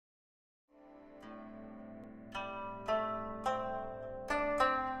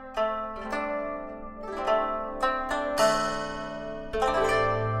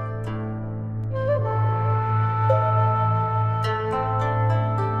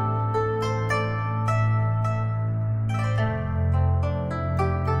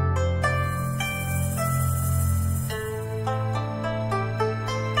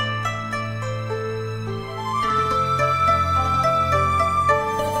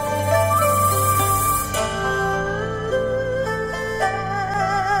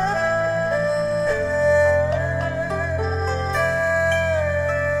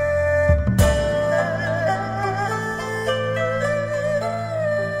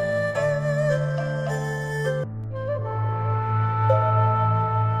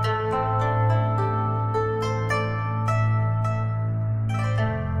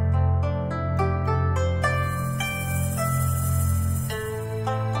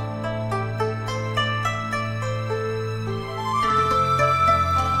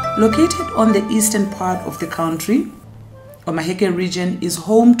Located on the eastern part of the country, Omaheke region is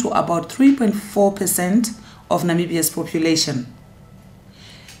home to about 3.4% of Namibia's population.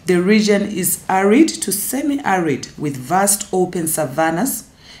 The region is arid to semi-arid with vast open savannas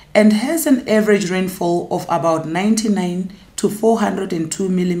and has an average rainfall of about 99 to 402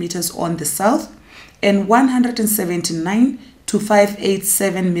 millimeters on the south and 179 to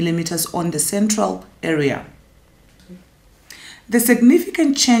 587 millimeters on the central area. The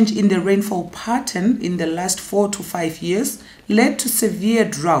significant change in the rainfall pattern in the last 4 to 5 years led to severe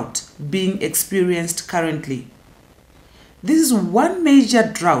drought being experienced currently. This is one major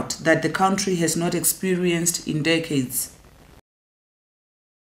drought that the country has not experienced in decades.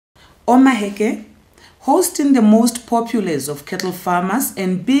 Omaheke, hosting the most populous of cattle farmers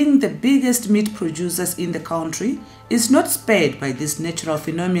and being the biggest meat producers in the country, is not spared by this natural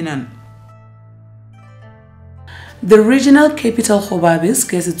phenomenon. The regional capital Gobabis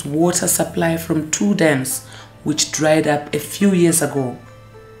gets its water supply from 2 dams, which dried up a few years ago.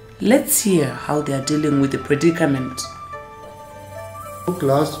 Let's hear how they are dealing with the predicament.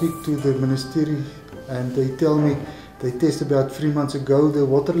 Last week to the ministry and they tell me they tested about 3 months ago the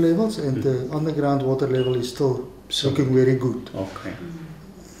water levels and the underground water level is still looking very good. Okay.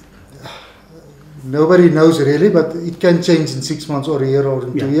 Nobody knows really, but it can change in 6 months or a year or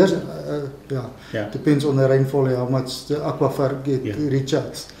in 2 years. Depends on the rainfall and how much the aquifer get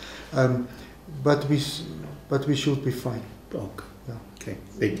recharged. But we should be fine. Okay. Okay.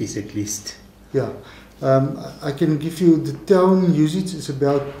 That is at least. Yeah. I can give you the town usage is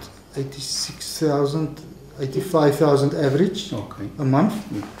about 86,000, 85,000 average a month.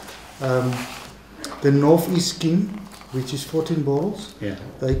 The northeast scheme, which is 14 bottles,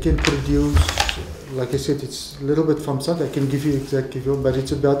 they can produce, like I said, it's a little bit from south. I can give you exact figure, but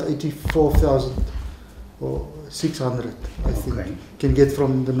it's about 84,000 or 600, I think, can get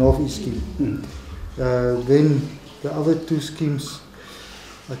from the northeast scheme. Then the other 2 schemes,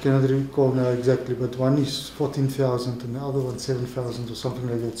 I cannot recall now exactly, but one is 14,000 and the other one 7,000 or something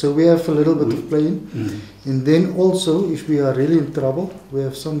like that. So we have a little bit of playing. And then also, if we are really in trouble, we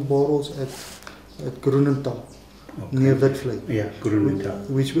have some bottles at Grunenthal, near Witflake. Yeah, Grunenthal.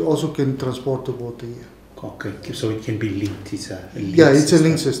 Which we also can transport the water here. Okay, so it can be linked. It's a link it's a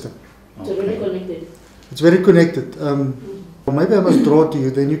link system. So very connected. It's very connected. Maybe I must draw to you,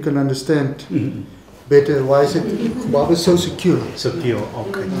 then you can understand better why is it Gobaba is so secure. Secure,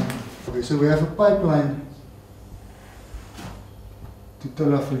 okay. So we have a pipeline to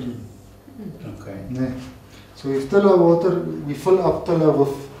Tilla Viljoen. Okay. So if Tilla water, we fill up Tilla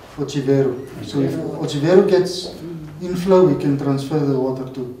with Ochivero. So if Ochivero gets inflow, we can transfer the water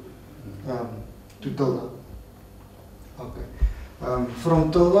to Tilla. Okay.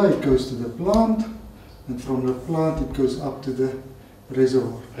 From Tilla it goes to the plant, and from the plant it goes up to the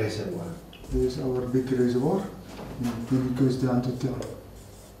reservoir. This is our big reservoir, and then it goes down to Tilla.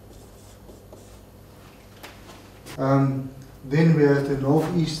 Then we have the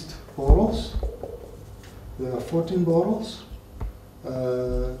northeast bottles. There are 14 bottles.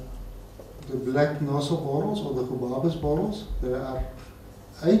 The black nozzle bottles or the Gobabis bottles, there are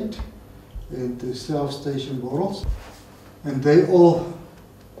 8, and the South Station bottles, and they all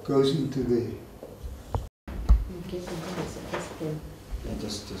goes into there.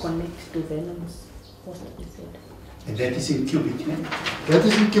 Connect to venoms. And that is in cubic, That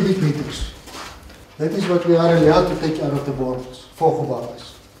is in cubic meters. That is what we are allowed to take out of the bottles for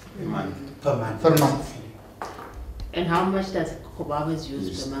Gobabis. Per month. And how much does Gobabis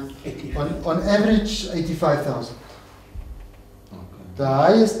use per month? On average, 85,000. The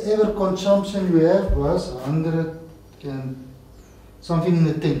highest ever consumption we have was 100 and something in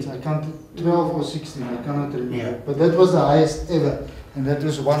the tens. I can't, 12 or 16, I cannot remember. But that was the highest ever, and that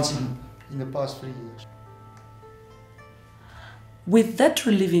was once in the past 3 years. With that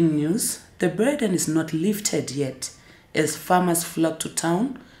relieving news, the burden is not lifted yet as farmers flock to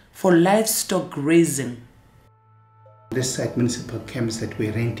town for livestock grazing. This site municipal camps that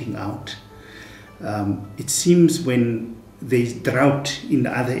we're renting out, it seems when there's drought in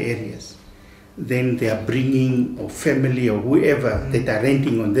the other areas, then they are bringing, or family or whoever that are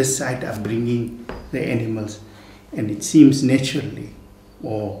renting on this site are bringing the animals, and it seems naturally,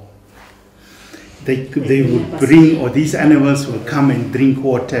 or they would bring, or these animals will come and drink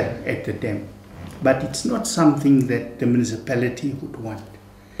water at the dam. But it's not something that the municipality would want.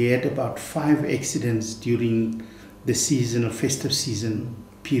 We had about 5 accidents during the seasonal, festive season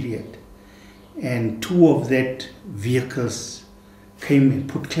period, and 2 of that vehicles came and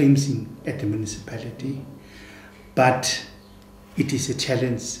put claims in at the municipality. But it is a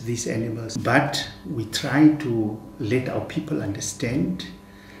challenge, these animals. But we try to let our people understand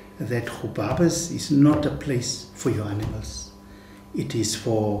that Gobabas is not a place for your animals. It is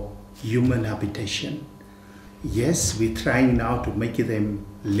for human habitation. Yes, we're trying now to make them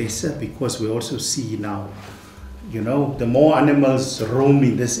lesser because we also see now, you know, the more animals roam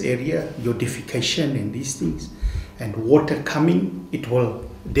in this area, your defecation and these things, and water coming, it will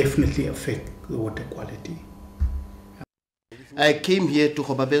definitely affect the water quality. I came here to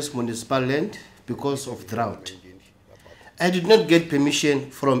Gobabas municipal land because of drought. I did not get permission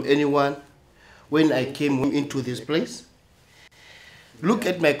from anyone when I came into this place. Look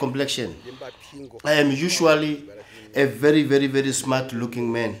at my complexion. I am usually a very, very, very smart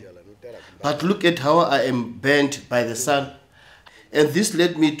looking man. But look at how I am burnt by the sun. And this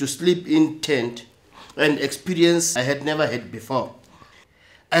led me to sleep in tent, an experience I had never had before.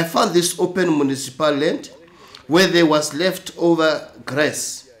 I found this open municipal land where there was leftover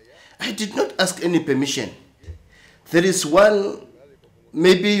grass. I did not ask any permission. There is one,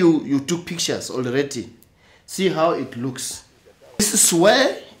 maybe you took pictures already. See how it looks. This is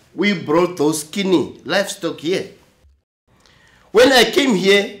where we brought those skinny livestock here. When I came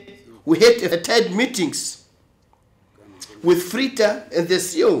here, we had tight meetings with Frita and the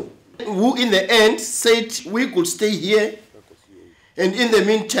CEO, who in the end said we could stay here, and in the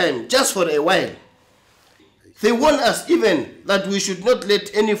meantime, just for a while. They warned us even that we should not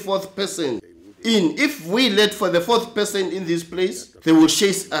let any fourth person in. If we let for the fourth person in this place, they will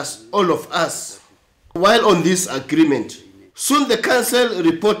chase us, all of us. While on this agreement, soon the council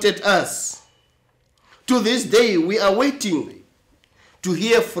reported us. To this day, we are waiting to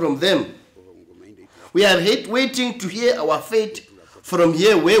hear from them. We are waiting to hear our fate from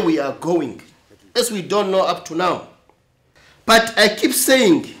here where we are going, as we don't know up to now. But I keep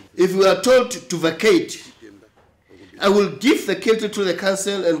saying, if we are told to vacate, I will give the cattle to the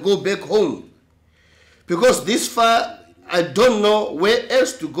council and go back home. Because this far, I don't know where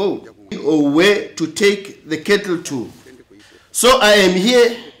else to go or where to take the cattle to. So I am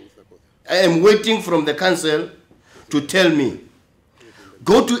here, I am waiting from the council to tell me,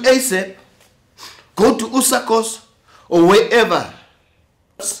 go to ASAP, go to Usakos, or wherever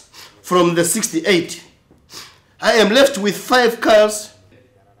from the 68. I am left with 5 cows.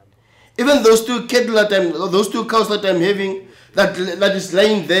 Even those 2 cattle that those 2 cows that I'm having, that is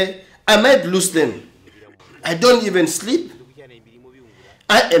lying there, I might lose them. I don't even sleep.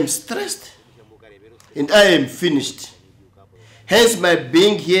 I am stressed and I am finished. Hence my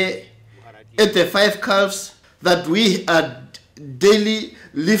being here at the 5 calves that we are daily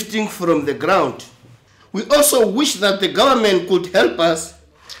lifting from the ground. We also wish that the government could help us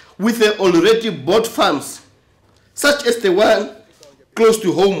with the already bought farms, such as the one close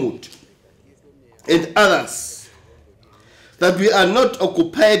to Homewood and others, that we are not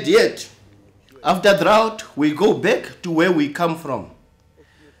occupied yet. After drought, we go back to where we come from.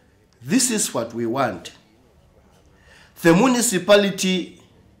 This is what we want. The municipality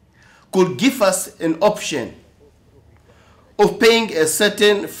could give us an option of paying a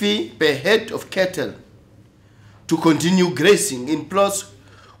certain fee per head of cattle to continue grazing in plots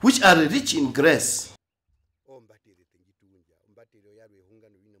which are rich in grass.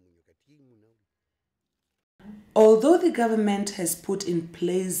 Although the government has put in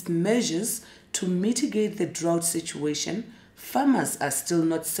place measures to mitigate the drought situation, farmers are still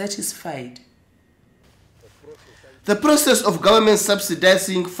not satisfied. The process of government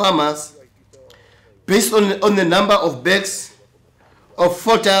subsidizing farmers based on the number of bags of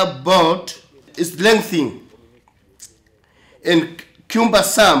fodder bought is lengthy and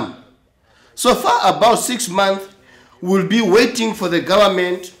cumbersome. So far, about 6 months, we'll be waiting for the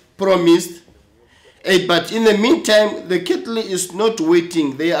government promised aid, but in the meantime, the cattle is not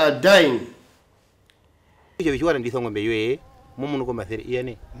waiting, they are dying. Okay.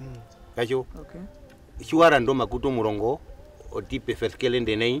 Shuara ndo makuto murongo otipe ferskele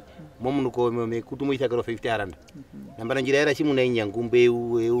ndenei momunuko me kutumu isakaro 50 nambara njira era chimuna inyangumbe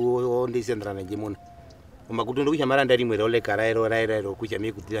u onde sendra na jimuna makuto ndo kushamara ndari mwere ole karairo rairo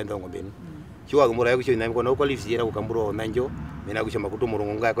kushame kutira ndo ngombeni chiwa kumura yakusho na mkono kwalifisira kukamburo nanjo mena kushama kuto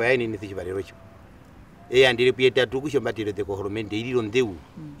murongo ngako yaini ni tichibarero cho andire pieta tukushambatire te kohoromende iriro ndeu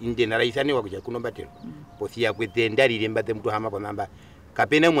inde naraisane wakuja kunombatero posia kwete ndari lembate mtu hama konamba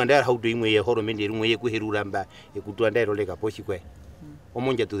kapena mwanda hauto imwe ye horomende rumwe ye kuheruramba ekutwanda iroleka poshi kwe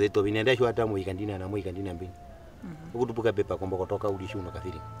omonja tu zeto binenda shwa tamu ikandina na moikandina mbini ukutupuka pepa kombo kutoka ulishuno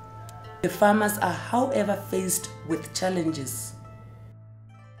kathiri. The farmers are however faced with challenges.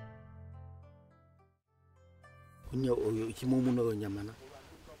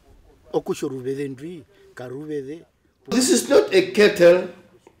 This is not a cattle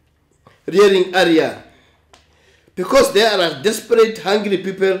rearing area, because there are desperate, hungry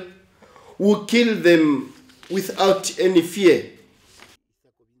people will kill them without any fear.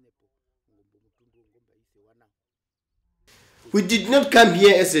 We did not come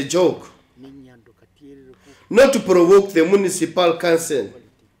here as a joke, not to provoke the municipal council.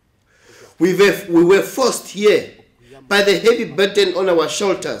 We were forced here by the heavy burden on our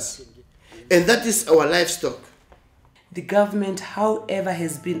shoulders, and that is our livestock. The government, however,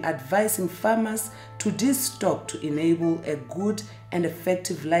 has been advising farmers to destock to enable a good and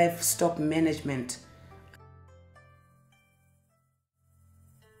effective livestock management.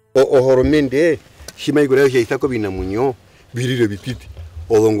 Ohoromende shima igura shaitako bina munyo birire bititi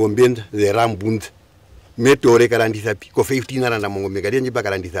odongombenda the rambund metore karandisa ko 15 randa mongombe kadenji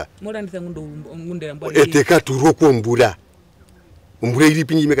bakarandisa Morandisa ngunde mbwa eteka turoko mbura iri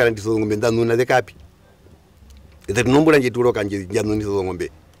pinyi mekarandisa ngombenda nuna de kapi ete nombura nje turoka nje njanuni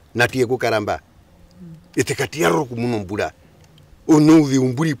ngombe natie ku karamba eteka tiaro ku muno mbura onuzi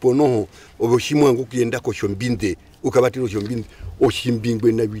umburi pono oboshimwa ngokienda ko shombinde ukabatiro shombinde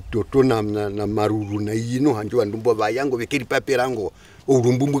oshimbingwe na bitoto na maruru na yino hanjo andumbo bayango bekeri paperango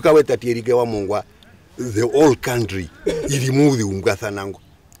urumbumbu kaweta tierike wa mongwa the whole country ili muzi umgathanango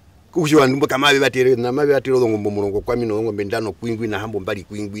kushwa ndumbo kama bebatire na mabebatiro ngombo murongo kwa mino ngombe ndano kwingwi na hambo mbali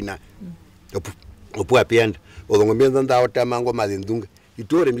kwingwi na opu apenda odongombe nda otamango mazendunga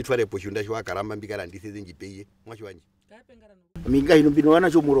itore mitware poshunda shwa karamba mbikara ndise njipeye mwashwanje minga inombino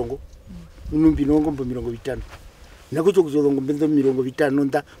wana cho murongo inombino ngombo mirongo 5 nakucho kuzodongo mbendo mirongo 5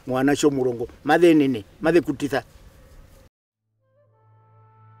 nda mwana cho murongo made nene made kutitha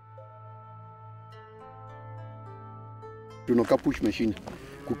tuno kapush machine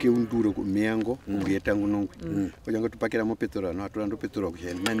kuke unduro ku miango ngeta ngunongo ojanga tupakira mo petrol no aturando petrol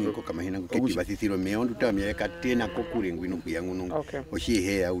kusheni mani ko kama hina kuketi basithiro meondu tamya katena ko kure ngwino kuyangu nongo oshi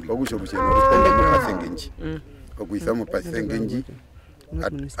he auli ogusho kusheni ko pasengenji ogwisamo pasengenji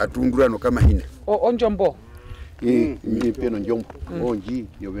atungura no kama hina onjombo ni peno njombo onji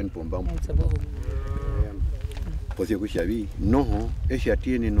yoven pombambo posio kushabi no esha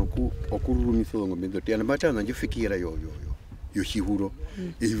tiene no ku okurumiso ngombe ndotiana batana njifikira yo shihuro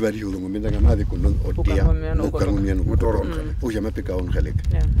ivari ngombe ngamade kono otia ukangumia no kutoro uja mapeka on khaleka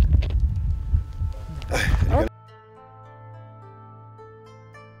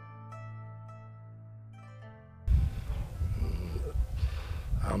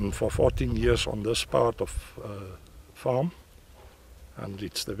I'm for 14 years on this part of farm, and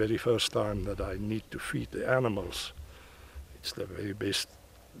it's the very first time that I need to feed the animals. It's the very best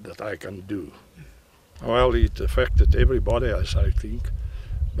that I can do. Well, it affected everybody, as I think,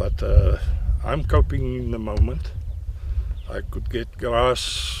 but I'm coping in the moment. I could get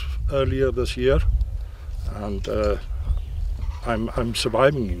grass earlier this year, and I'm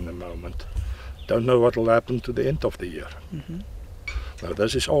surviving in the moment. Don't know what will happen to the end of the year. Now,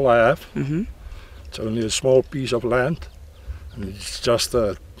 this is all I have. It's only a small piece of land, and it's just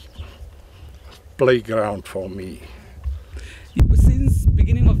a playground for me. Since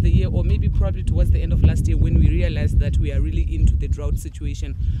beginning of the year, or maybe probably towards the end of last year, when we realized that we are really into the drought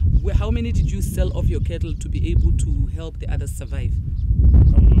situation, how many did you sell of your cattle to be able to help the others survive?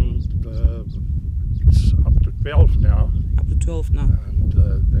 It's up to 12 now. Up to 12 now. And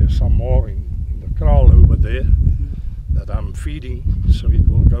there's some more in the kraal over there that I'm feeding, so it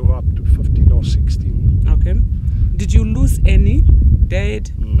will go up to 15 or 16. Okay. Did you lose any?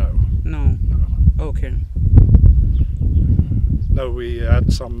 Dead? No. No. Okay. No, we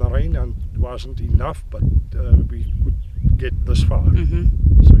had some rain and it wasn't enough, but we could get this far.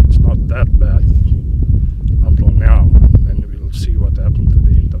 So it's not that bad until now. Then we'll see what happens at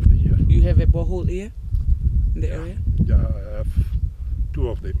the end of the year. You have a borehole here in the area? Yeah, I have 2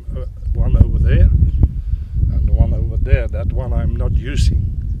 of them. One over there and one over there. That one I'm not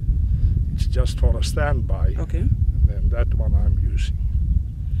using. It's just for a standby. Okay. And then that one I'm using.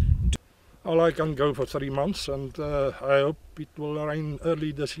 Well, I can go for 3 months, and I hope it will rain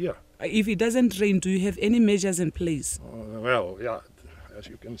early this year. If it doesn't rain, do you have any measures in place? Well, yeah, as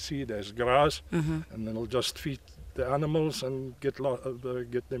you can see, there's grass, and then I'll just feed the animals and get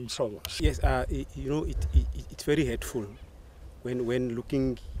them solace. Yes, you know, it's very hurtful when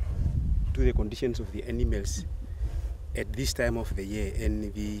looking to the conditions of the animals at this time of the year,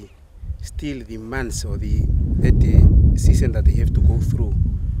 and the months or the season that they have to go through.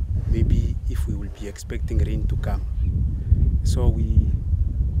 Maybe if we will be expecting rain to come. So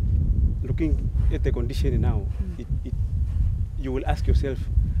looking at the condition now, you will ask yourself,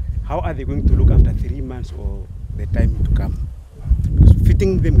 how are they going to look after 3 months or the time to come? Because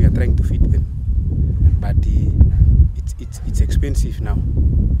feeding them, we are trying to feed them, but it's expensive now.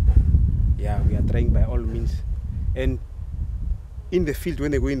 Yeah, we are trying by all means, and in the field,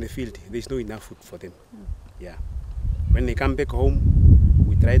 when they go in the field, there's no enough food for them. Yeah. When they come back home,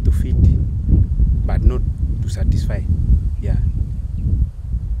 we try to feed, but not to satisfy. Yeah.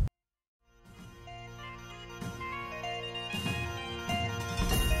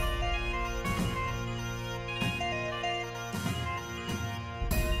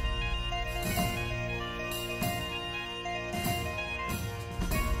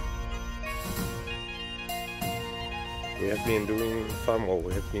 We have been doing farm, or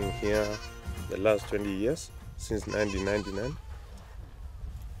we have been here the last 20 years, since 1999.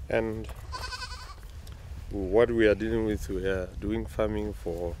 And what we are dealing with, we are doing farming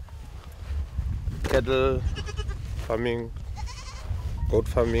for cattle farming, goat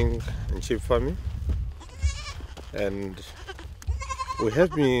farming, and sheep farming. And we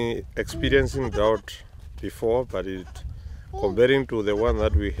have been experiencing drought before, but comparing to the one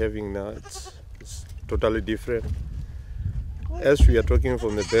that we're having now, it's totally different. As we are talking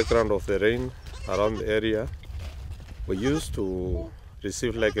from the background of the rain around the area, we used to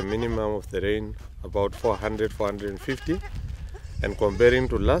receive like a minimum of the rain about 400, 450. And comparing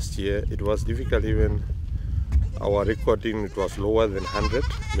to last year, it was difficult. Even our recording, it was lower than 100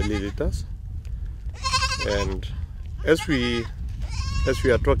 milliliters. And as we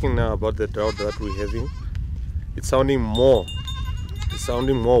are talking now about the drought that we're having, it's sounding more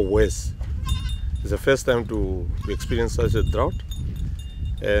worse. It's the first time to experience such a drought,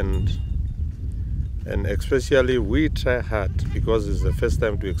 and especially we try hard because it's the first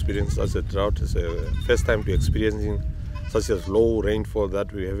time to experience such a drought. It's the first time to experiencing such a low rainfall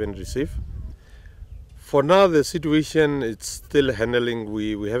that we haven't received. For now, the situation it's still handling.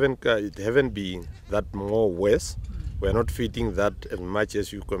 It haven't been that more worse. We're not feeding that as much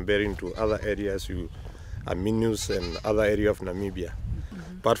as you comparing to other areas, Aminus and other area of Namibia.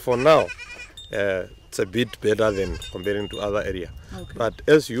 But for now, it's a bit better than comparing to other area. Okay. But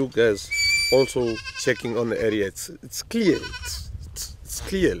as you guys also checking on the area, it's clear. It's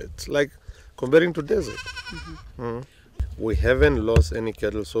clear. It's like comparing to desert. We haven't lost any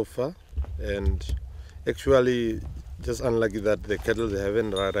cattle so far, and actually, just unlucky that the cattle they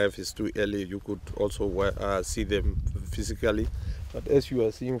haven't arrived is too early. You could also see them physically, but as you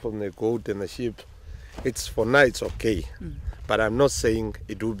are seeing from the goat and the sheep, it's for now it's okay. But I'm not saying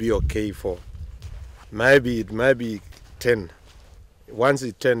it will be okay for. Maybe it might be 10. Once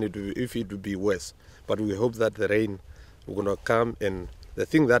it's 10, if it will be worse. But we hope that the rain will gonna come, and the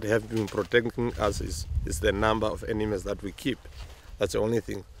thing that have been protecting us is the number of animals that we keep. That's the only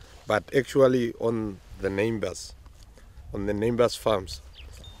thing. But actually on the neighbors farms,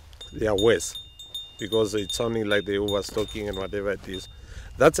 they are worse because it's sounding like they overstocking and whatever it is.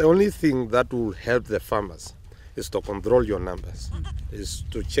 That's the only thing that will help the farmers, is to control your numbers, is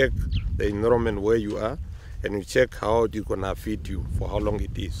to check the environment where you are, and you check how you're gonna feed you, for how long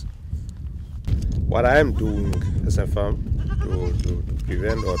it is. What I am doing as a farm to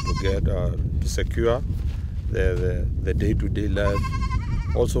prevent or to get to secure the day-to-day life.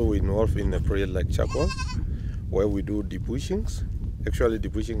 Also, we involved in a project like charcoal, where we do debushings. Actually,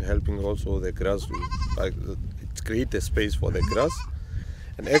 debushing helping also the grass to create a space for the grass.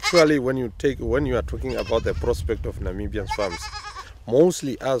 And actually, when you are talking about the prospect of Namibian farms,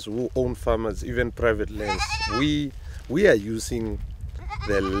 mostly us who own farmers, even private lands, we are using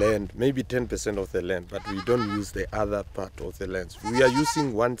the land, maybe 10% of the land, but we don't use the other part of the lands. We are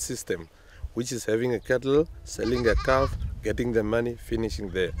using one system, which is having a cattle, selling a calf, getting the money, finishing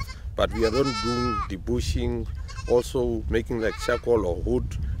there. But we are not doing debushing, also making like charcoal or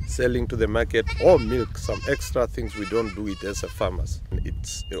wood, selling to the market, or milk, some extra things. We don't do it as a farmers.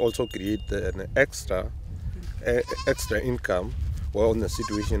 It also creates an extra income, well, in a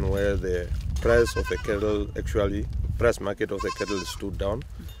situation where the price of the cattle, actually price market of the cattle is stood down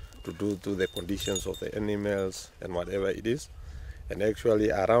to the conditions of the animals and whatever it is. And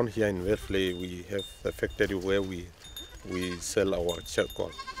actually around here in Verfley, we have a factory where we sell our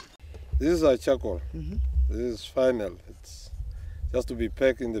charcoal. This is our charcoal. This is final. It's just to be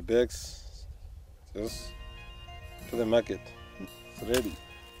packed in the bags, just to the market. It's ready.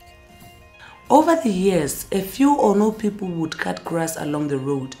 Over the years, a few or no people would cut grass along the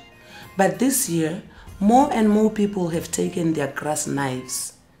road. But this year, more and more people have taken their grass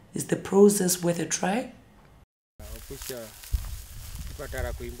knives. Is the process worth a try? As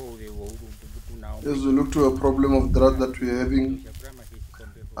we look to a problem of drought that we're having,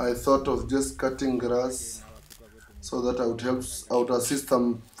 I thought of just cutting grass so that I would assist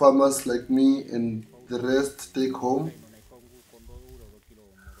some farmers like me and the rest take home.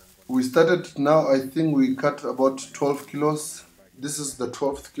 We started now, I think we cut about 12 kilos. This is the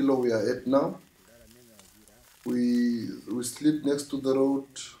 12th kilo we are at now. We sleep next to the road.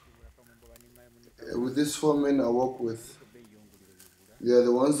 With these 4 men I work with, they are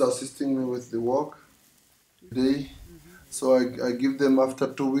the ones assisting me with the work day. So I give them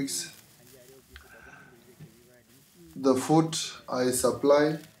after 2 weeks. The food I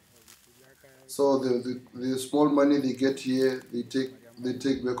supply. So the small money they get here, they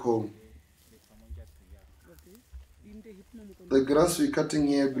take back home. The grass we're cutting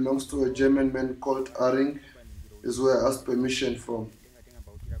here belongs to a German man called Aring, is where I asked permission from.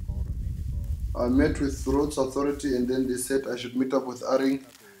 I met with the Roads Authority and then they said I should meet up with Aring,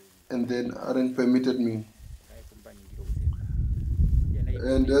 and then Aring permitted me.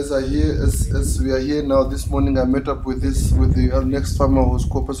 And as we are here now, this morning I met up with the next farmer who's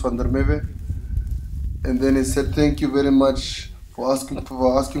Corpus van der Merwe, and then he said thank you very much for asking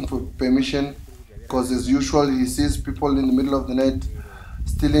for permission, because as usual he sees people in the middle of the night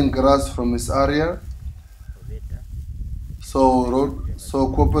stealing grass from his area.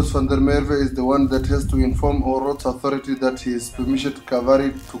 So Corpus van der Merwe is the one that has to inform our Roads Authority that he is permitted to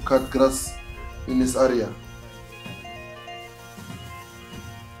Kavari to cut grass in his area.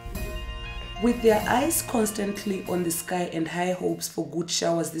 With their eyes constantly on the sky and high hopes for good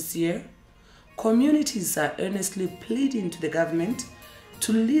showers this year, communities are earnestly pleading to the government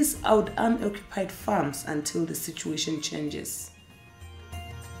to lease out unoccupied farms until the situation changes.